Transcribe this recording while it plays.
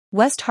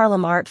West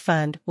Harlem Art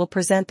Fund will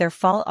present their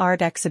fall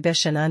art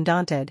exhibition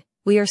Undaunted,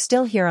 We Are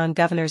Still Here on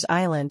Governor's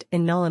Island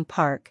in Nolan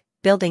Park,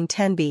 Building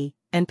 10B,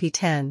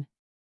 NP10.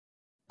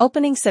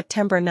 Opening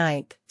September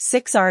 9th,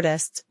 6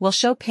 artists will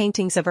show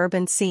paintings of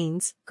urban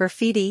scenes,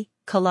 graffiti,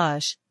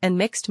 collage, and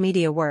mixed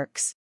media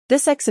works.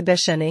 This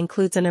exhibition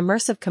includes an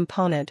immersive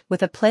component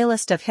with a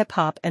playlist of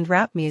hip-hop and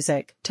rap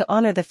music to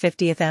honor the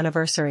 50th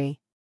anniversary.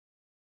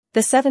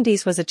 The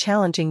 70s was a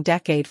challenging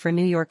decade for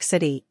New York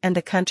City and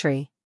the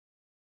country.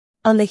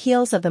 On the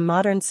heels of the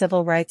modern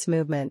civil rights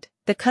movement,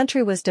 the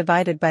country was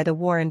divided by the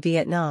war in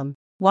Vietnam,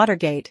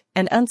 Watergate,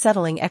 and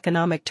unsettling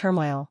economic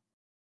turmoil.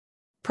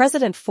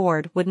 President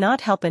Ford would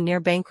not help a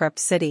near-bankrupt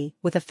city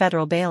with a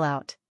federal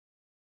bailout.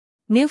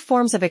 New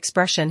forms of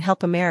expression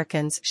help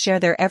Americans share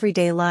their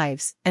everyday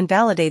lives and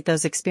validate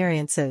those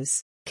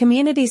experiences.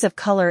 Communities of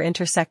color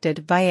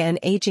intersected via an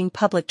aging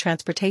public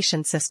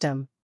transportation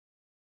system.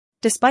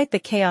 Despite the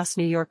chaos,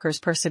 New Yorkers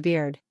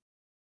persevered.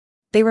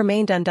 They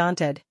remained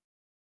undaunted.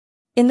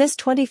 In this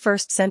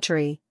 21st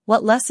century,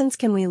 what lessons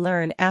can we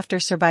learn after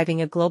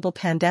surviving a global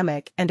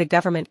pandemic and a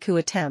government coup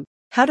attempt?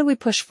 How do we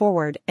push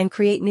forward and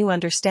create new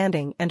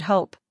understanding and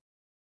hope?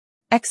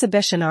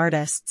 Exhibition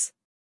artists.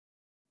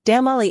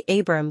 Damali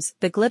Abrams,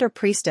 the Glitter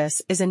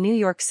Priestess, is a New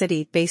York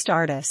City-based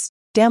artist.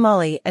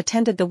 Damali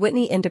attended the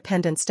Whitney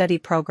Independent Study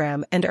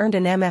Program and earned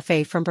an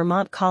MFA from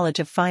Vermont College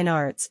of Fine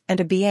Arts and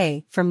a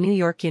BA from New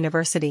York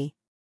University.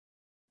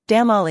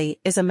 Damali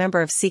is a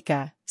member of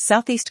SICA,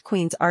 Southeast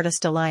Queens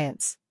Artist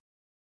Alliance.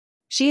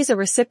 She is a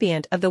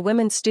recipient of the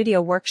Women's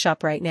Studio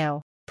Workshop Right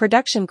Now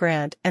Production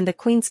Grant and the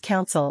Queens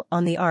Council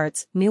on the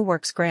Arts New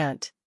Works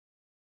Grant.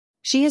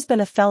 She has been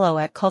a fellow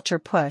at Culture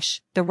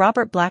Push, the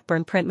Robert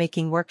Blackburn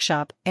Printmaking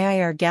Workshop,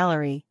 AIR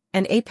Gallery,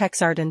 and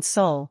Apex Art in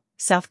Seoul,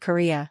 South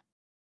Korea.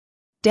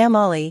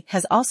 Damali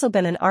has also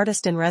been an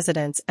artist in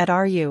residence at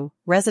RU,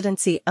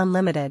 Residency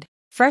Unlimited,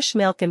 Fresh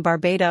Milk in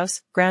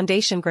Barbados,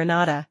 Groundation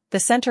Granada, the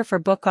Center for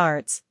Book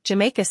Arts,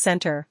 Jamaica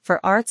Center for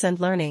Arts and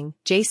Learning,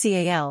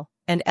 JCAL,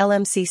 and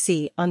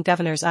LMCC on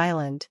Governor's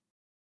Island.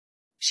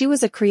 She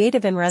was a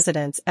creative in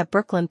residence at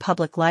Brooklyn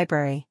Public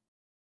Library.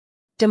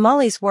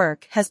 Damali's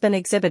work has been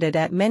exhibited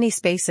at many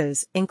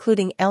spaces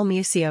including El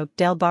Museo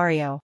del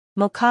Barrio,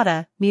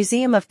 Mokata,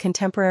 Museum of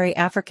Contemporary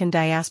African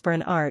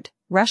Diasporan Art,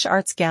 Rush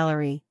Arts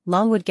Gallery,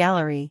 Longwood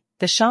Gallery,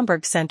 the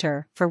Schomburg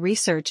Center for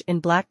Research in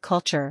Black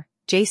Culture,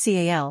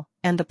 JCAL,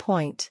 and The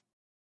Point.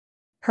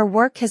 Her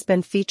work has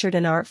been featured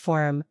in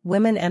Artforum,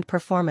 Women and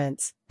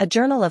Performance, a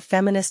journal of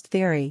feminist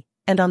theory,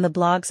 and on the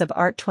blogs of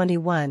Art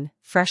 21,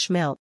 Fresh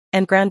Milk,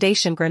 and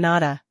Groundation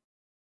Granada.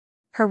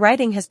 Her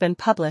writing has been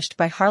published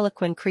by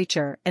Harlequin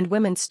Creature and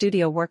Women's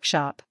Studio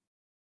Workshop.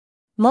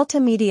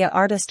 Multimedia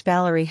artist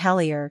Valerie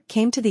Hallier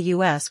came to the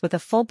U.S. with a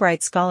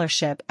Fulbright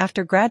scholarship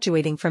after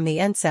graduating from the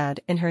ENSAD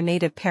in her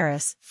native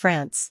Paris,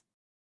 France.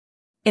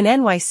 In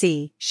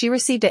NYC, she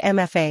received a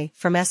MFA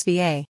from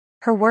SVA.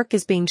 Her work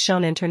is being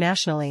shown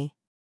internationally.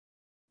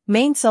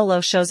 Main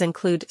solo shows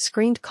include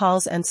Screened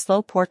Calls and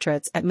Slow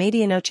Portraits at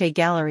Medianoche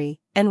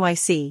Gallery,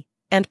 NYC,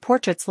 and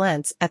Portraits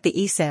Lents at the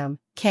ESAM,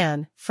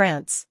 Cannes,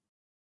 France.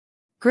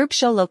 Group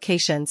show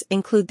locations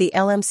include the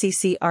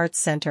LMCC Arts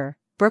Center,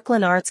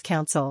 Brooklyn Arts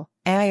Council,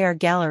 AIR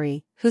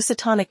Gallery,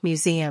 Housatonic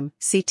Museum,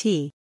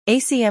 CT,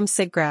 ACM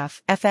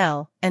SIGGRAPH,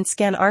 FL, and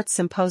Scan Arts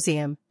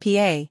Symposium,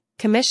 PA,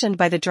 commissioned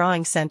by the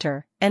Drawing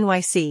Center,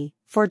 NYC,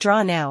 for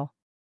Draw Now.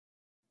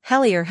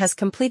 Hallier has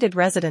completed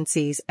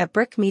residencies at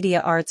Brick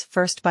Media Arts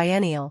First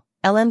Biennial,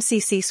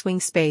 LMCC Swing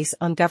Space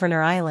on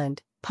Governor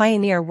Island,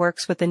 Pioneer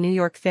works with the New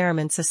York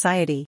Theremin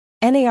Society,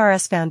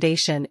 NARS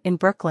Foundation in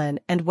Brooklyn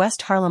and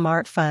West Harlem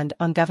Art Fund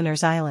on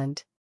Governor's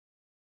Island.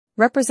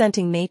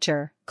 Representing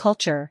nature,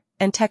 culture,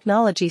 and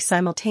technology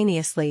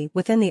simultaneously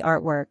within the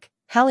artwork,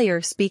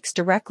 Hallier speaks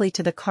directly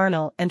to the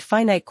carnal and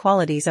finite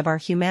qualities of our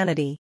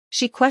humanity.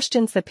 She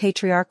questions the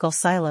patriarchal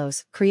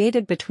silos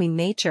created between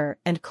nature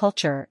and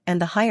culture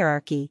and the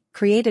hierarchy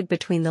created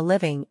between the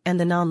living and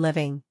the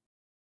non-living.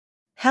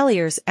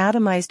 Hallier's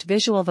atomized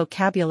visual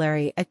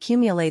vocabulary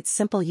accumulates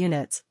simple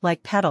units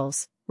like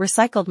petals,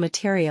 recycled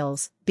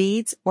materials,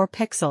 beads, or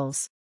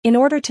pixels, in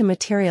order to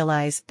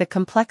materialize the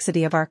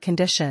complexity of our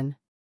condition.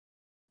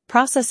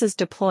 Processes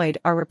deployed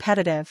are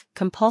repetitive,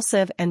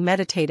 compulsive, and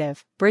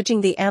meditative,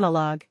 bridging the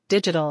analog,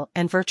 digital,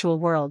 and virtual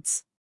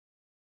worlds.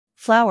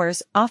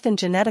 Flowers, often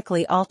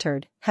genetically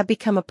altered, have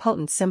become a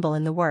potent symbol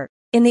in the work.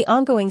 In the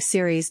ongoing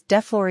series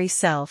Deflori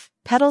Self,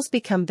 petals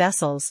become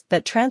vessels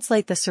that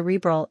translate the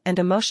cerebral and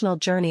emotional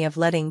journey of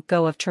letting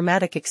go of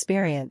traumatic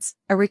experience,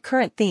 a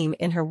recurrent theme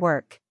in her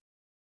work.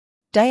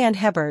 Diane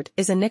Hebert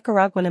is a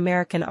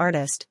Nicaraguan-American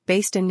artist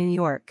based in New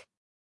York.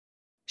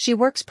 She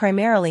works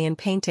primarily in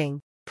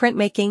painting,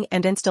 printmaking,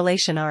 and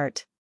installation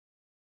art.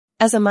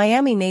 As a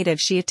Miami native,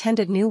 she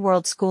attended New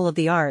World School of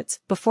the Arts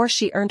before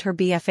she earned her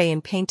BFA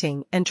in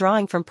painting and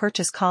drawing from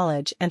Purchase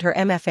College and her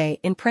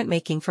MFA in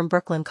printmaking from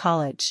Brooklyn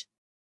College.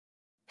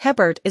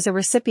 Hebert is a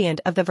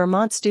recipient of the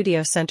Vermont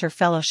Studio Center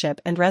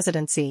Fellowship and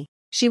Residency.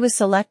 She was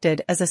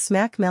selected as a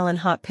Smack Melon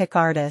Hot Pick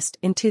Artist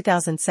in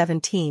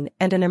 2017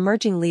 and an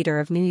Emerging Leader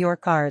of New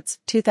York Arts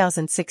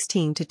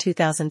 2016 to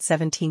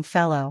 2017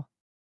 Fellow.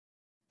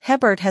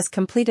 Hebert has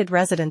completed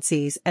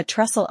residencies at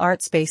Trestle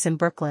Art Space in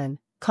Brooklyn,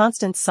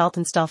 Constance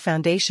Saltonstall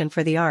Foundation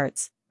for the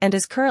Arts, and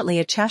is currently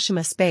at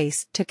Chashma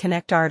Space to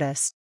connect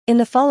artists. In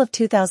the fall of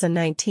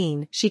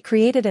 2019, she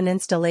created an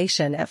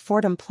installation at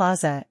Fordham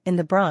Plaza in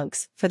the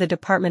Bronx for the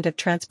Department of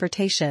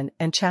Transportation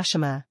and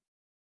Chashma.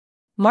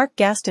 Mark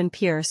Gaston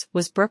Pierce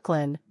was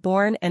Brooklyn,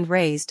 born and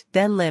raised,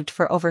 then lived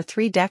for over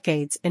 3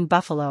 decades in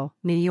Buffalo,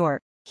 New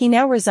York. He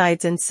now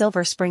resides in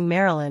Silver Spring,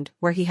 Maryland,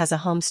 where he has a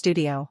home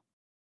studio.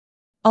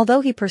 Although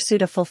he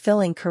pursued a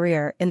fulfilling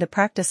career in the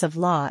practice of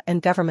law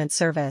and government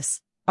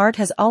service, art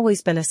has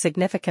always been a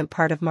significant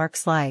part of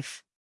Mark's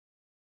life.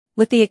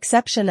 With the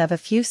exception of a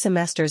few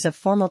semesters of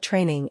formal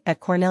training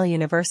at Cornell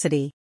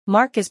University,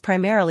 Mark is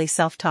primarily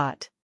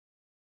self-taught.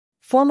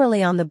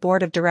 Formerly on the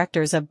board of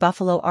directors of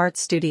Buffalo Art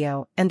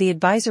Studio and the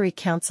advisory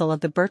council of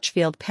the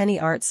Birchfield Penny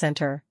Art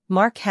Center,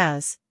 Mark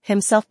has,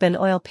 himself, been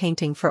oil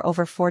painting for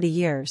over 40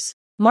 years.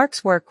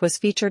 Mark's work was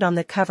featured on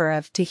the cover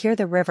of To Hear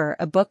the River,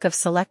 a book of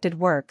selected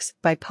works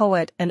by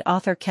poet and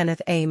author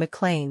Kenneth A.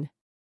 McLean.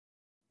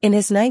 In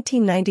his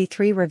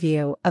 1993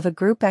 review of a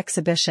group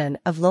exhibition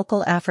of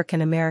local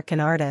African American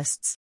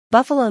artists,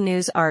 Buffalo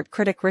News art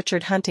critic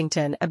Richard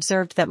Huntington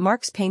observed that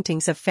Mark's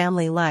paintings of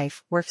family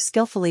life were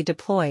skillfully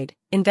deployed,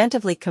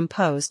 inventively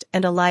composed,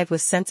 and alive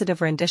with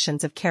sensitive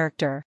renditions of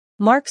character.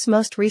 Mark's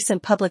most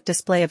recent public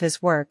display of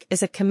his work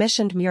is a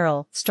commissioned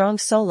mural, Strong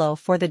Solo,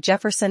 for the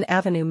Jefferson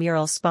Avenue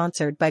mural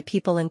sponsored by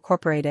People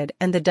Incorporated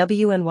and the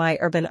WNY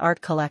Urban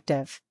Art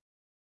Collective.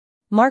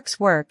 Mark's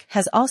work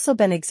has also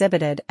been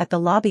exhibited at the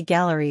lobby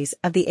galleries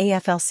of the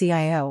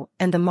AFL-CIO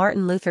and the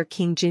Martin Luther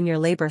King Jr.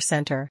 Labor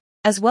Center,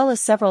 as well as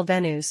several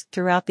venues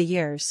throughout the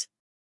years.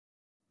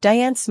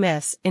 Diane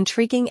Smith's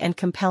intriguing and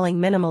compelling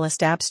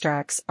minimalist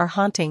abstracts are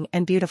haunting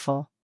and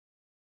beautiful.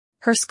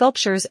 Her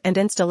sculptures and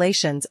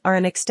installations are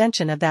an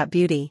extension of that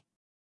beauty.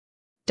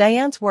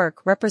 Diane's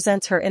work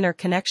represents her inner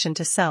connection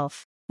to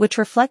self, which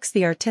reflects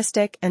the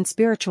artistic and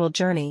spiritual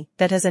journey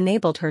that has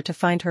enabled her to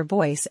find her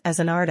voice as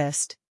an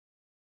artist.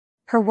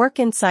 Her work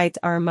incites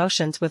our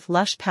emotions with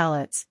lush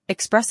palettes,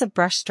 expressive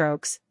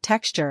brushstrokes,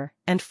 texture,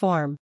 and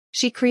form.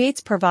 She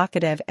creates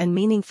provocative and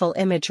meaningful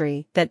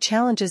imagery that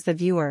challenges the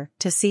viewer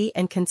to see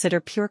and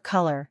consider pure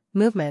color,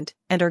 movement,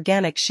 and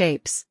organic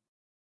shapes.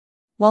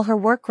 While her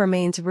work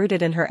remains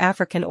rooted in her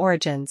African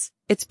origins,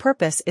 its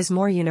purpose is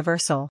more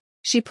universal.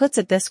 She puts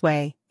it this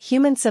way: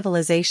 human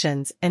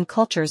civilizations and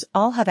cultures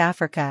all have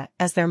Africa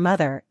as their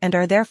mother and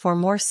are therefore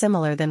more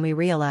similar than we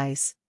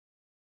realize.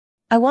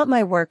 I want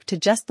my work to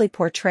justly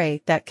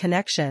portray that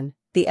connection,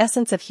 the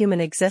essence of human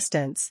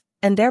existence,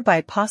 and thereby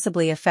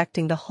possibly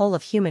affecting the whole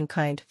of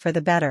humankind for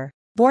the better.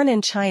 Born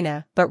in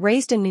China but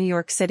raised in New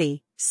York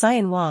City,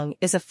 Cyan Wang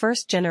is a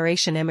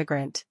first-generation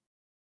immigrant.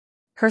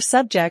 Her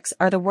subjects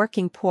are the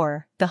working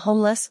poor, the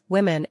homeless,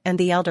 women, and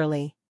the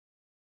elderly.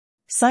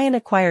 Cyan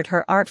acquired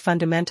her art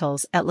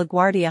fundamentals at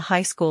LaGuardia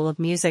High School of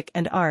Music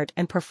and Art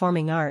and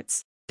Performing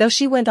Arts, though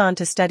she went on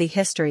to study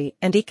history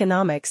and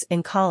economics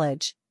in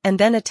college, and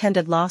then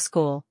attended law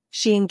school.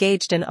 She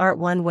engaged in art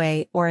one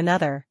way or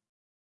another.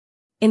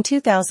 In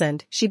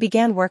 2000, she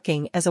began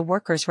working as a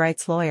workers'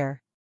 rights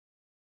lawyer.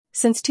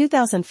 Since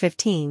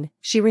 2015,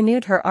 she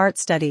renewed her art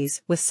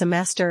studies with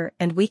semester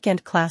and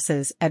weekend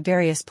classes at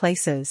various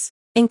places,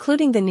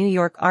 including the New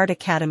York Art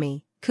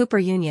Academy, Cooper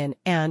Union,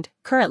 and,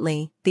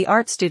 currently, the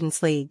Art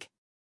Students League.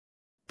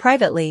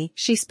 Privately,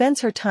 she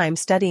spends her time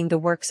studying the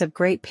works of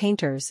great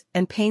painters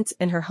and paints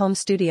in her home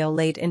studio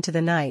late into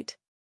the night.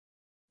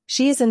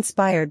 She is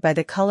inspired by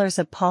the colors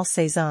of Paul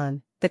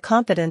Cézanne, the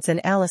confidence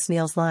in Alice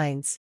Neal's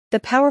lines, the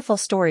powerful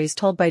stories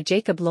told by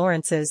Jacob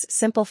Lawrence's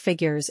simple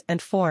figures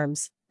and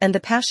forms, and the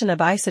passion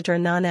of Isidore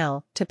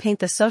Nanel to paint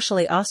the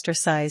socially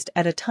ostracized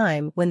at a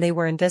time when they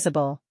were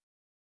invisible.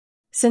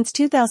 Since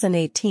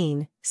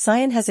 2018,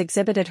 Cyan has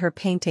exhibited her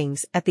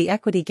paintings at the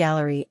Equity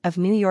Gallery of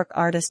New York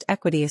Artist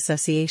Equity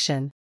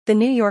Association, the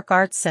New York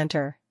Arts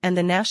Center, and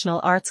the National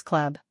Arts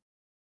Club.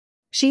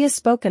 She has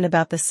spoken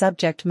about the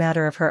subject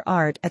matter of her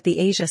art at the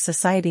Asia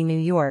Society New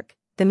York,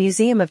 the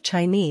Museum of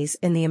Chinese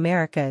in the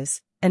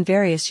Americas, and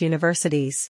various universities.